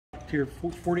here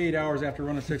 48 hours after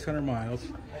running 600 miles,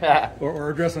 or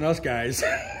addressing us guys.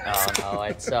 Oh no,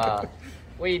 it's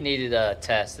we needed a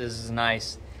test. This is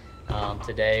nice.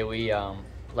 Today we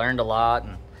learned a lot,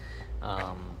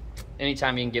 and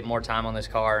anytime you can get more time on this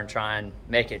car and try and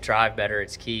make it drive better,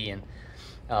 it's key. And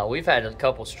we've had a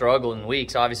couple struggling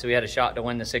weeks. Obviously, we had a shot to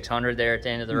win the 600 there at the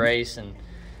end of the race, and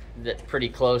pretty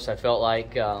close, I felt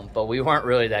like, but we weren't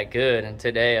really that good. And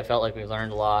today I felt like we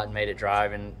learned a lot and made it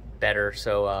driving better.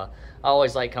 So I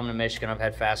always like coming to Michigan. I've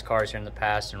had fast cars here in the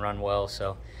past and run well,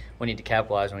 so we need to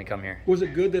capitalize when we come here. Was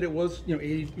it good that it was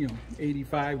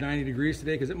 85, 90 degrees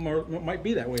today? Because it might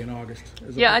be that way in August.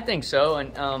 Yeah, I think so.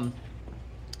 And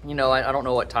I don't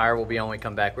know what tire we'll be on when we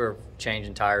come back. We're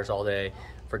changing tires all day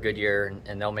for Goodyear,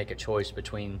 and they'll make a choice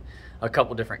between a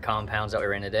couple different compounds that we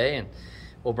ran today, and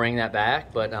we'll bring that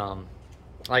back. But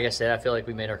like I said, I feel like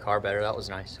we made our car better. That was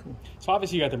nice. So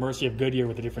obviously you got the mercy of Goodyear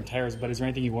with the different tires, but is there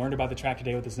anything you learned about the track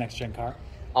today with this next-gen car?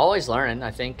 Always learning.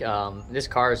 I think this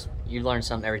car is, you learn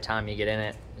something every time you get in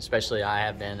it, especially I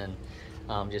have been,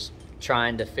 and just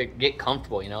trying to get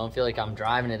comfortable, and feel like I'm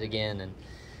driving it again. And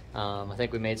I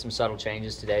think we made some subtle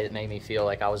changes today that made me feel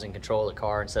like I was in control of the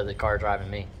car instead of the car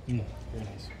driving me. Very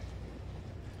nice.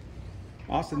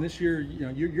 Austin, this year,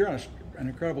 you're on an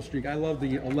incredible streak. I love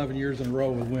the 11 years in a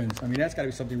row with wins. I mean, that's got to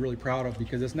be something really proud of,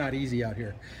 because it's not easy out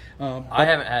here. I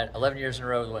haven't had 11 years in a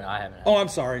row with wins. I haven't had. Oh, I'm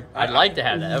sorry. I'd like to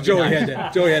have that. Joey had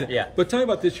that. Joey had it. Yeah. But tell me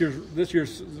about this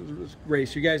year's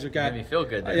race. You guys have got. Made me feel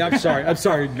good. I'm sorry.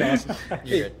 Austin.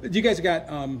 You're good. You guys have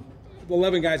got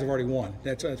 11 guys have already won.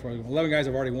 That's right. 11 guys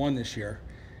have already won this year,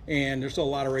 and there's still a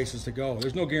lot of races to go.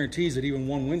 There's no guarantees that even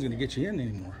one win's going to get you in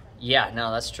anymore. Yeah,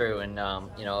 no, that's true. And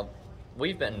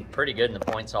we've been pretty good in the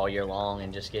points all year long,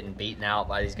 and just getting beaten out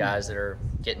by these guys that are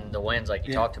getting the wins like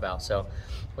you talked about. So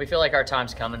we feel like our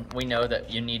time's coming. We know that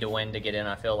you need to win to get in,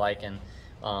 I feel like, and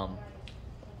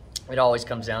it always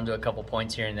comes down to a couple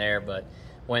points here and there, but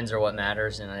wins are what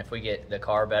matters. And if we get the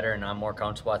car better and I'm more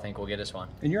comfortable, I think we'll get us one.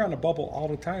 And you're on the bubble all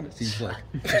the time, it seems like.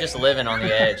 Just living on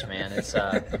the edge, man. It's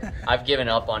I've given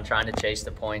up on trying to chase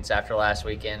the points after last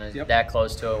weekend. That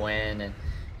close to a win. And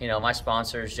my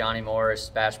sponsors, Johnny Morris,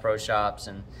 Bass Pro Shops,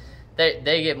 and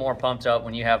they get more pumped up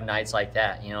when you have nights like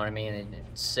that. You know what I mean? And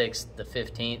 6th, the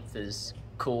 15th is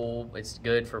cool. It's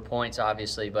good for points,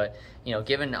 obviously, but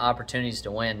given opportunities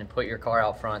to win and put your car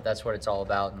out front, that's what it's all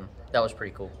about, and that was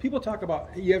pretty cool. People talk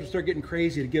about you have to start getting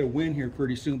crazy to get a win here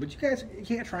pretty soon, but you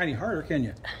can't try any harder, can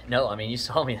you? No, I mean, you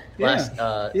saw me last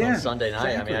on Sunday night.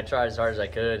 Exactly. I mean, I tried as hard as I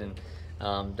could,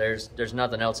 and there's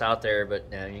nothing else out there but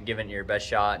you're giving it your best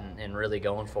shot and really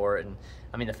going for it. And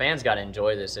I mean, the fans got to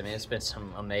enjoy this. I mean, it's been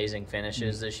some amazing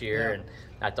finishes this year, and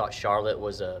I thought Charlotte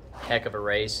was a heck of a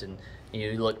race. And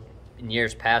you look in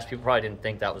years past, people probably didn't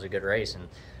think that was a good race, and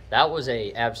that was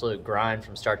a absolute grind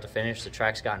from start to finish. The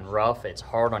track's gotten rough. It's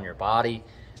hard on your body.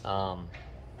 A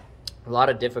lot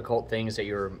of difficult things that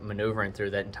you were maneuvering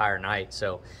through that entire night.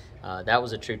 So that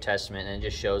was a true testament, and it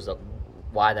just shows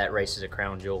why that race is a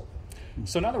crown jewel.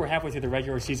 So now that we're halfway through the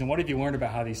regular season, what have you learned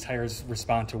about how these tires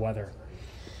respond to weather?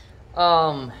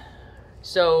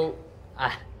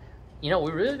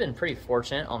 We've really been pretty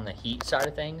fortunate on the heat side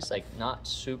of things, like not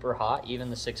super hot, even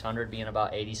the 600 being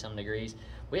about 80-some degrees.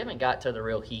 We haven't got to the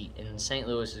real heat, and St.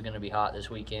 Louis is going to be hot this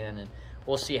weekend, and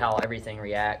we'll see how everything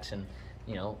reacts. And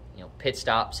pit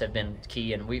stops have been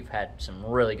key, and we've had some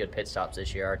really good pit stops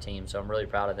this year, our team, so I'm really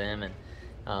proud of them.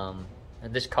 And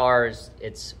this car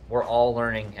we're all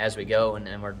learning as we go,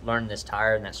 and we're learning this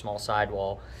tire and that small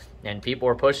sidewall, and people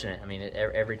are pushing it. I mean,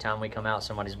 every time we come out,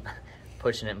 somebody's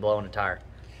pushing it and blowing a tire.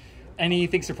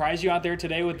 Anything surprise you out there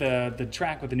today with the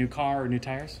track with the new car or new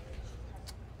tires?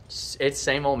 It's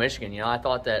same old Michigan. I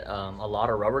thought that a lot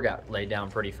of rubber got laid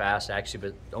down pretty fast, actually,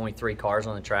 but only 3 cars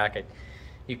on the track.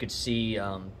 You could see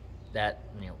that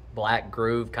black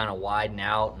groove kind of widen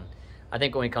out, and I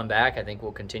think when we come back, I think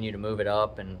we'll continue to move it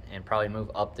up and probably move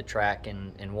up the track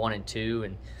in 1 and 2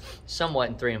 and somewhat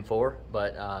in 3 and 4.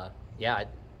 But yeah, I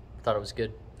thought it was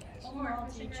good. Overall,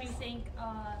 did you think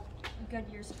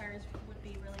Goodyear's tires would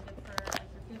be really good for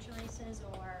future races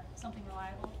or something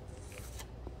reliable?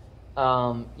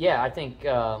 Yeah, I think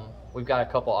we've got a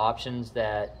couple options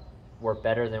that were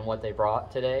better than what they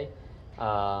brought today,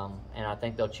 and I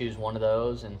think they'll choose one of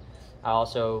those. And I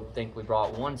also think we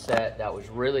brought one set that was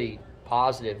really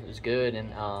positive. It was good,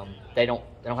 and they don't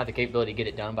have the capability to get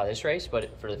it done by this race,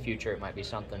 but for the future, it might be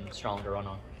something strong to run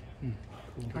on.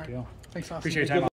 Good deal. Thanks, Austin. Appreciate your time.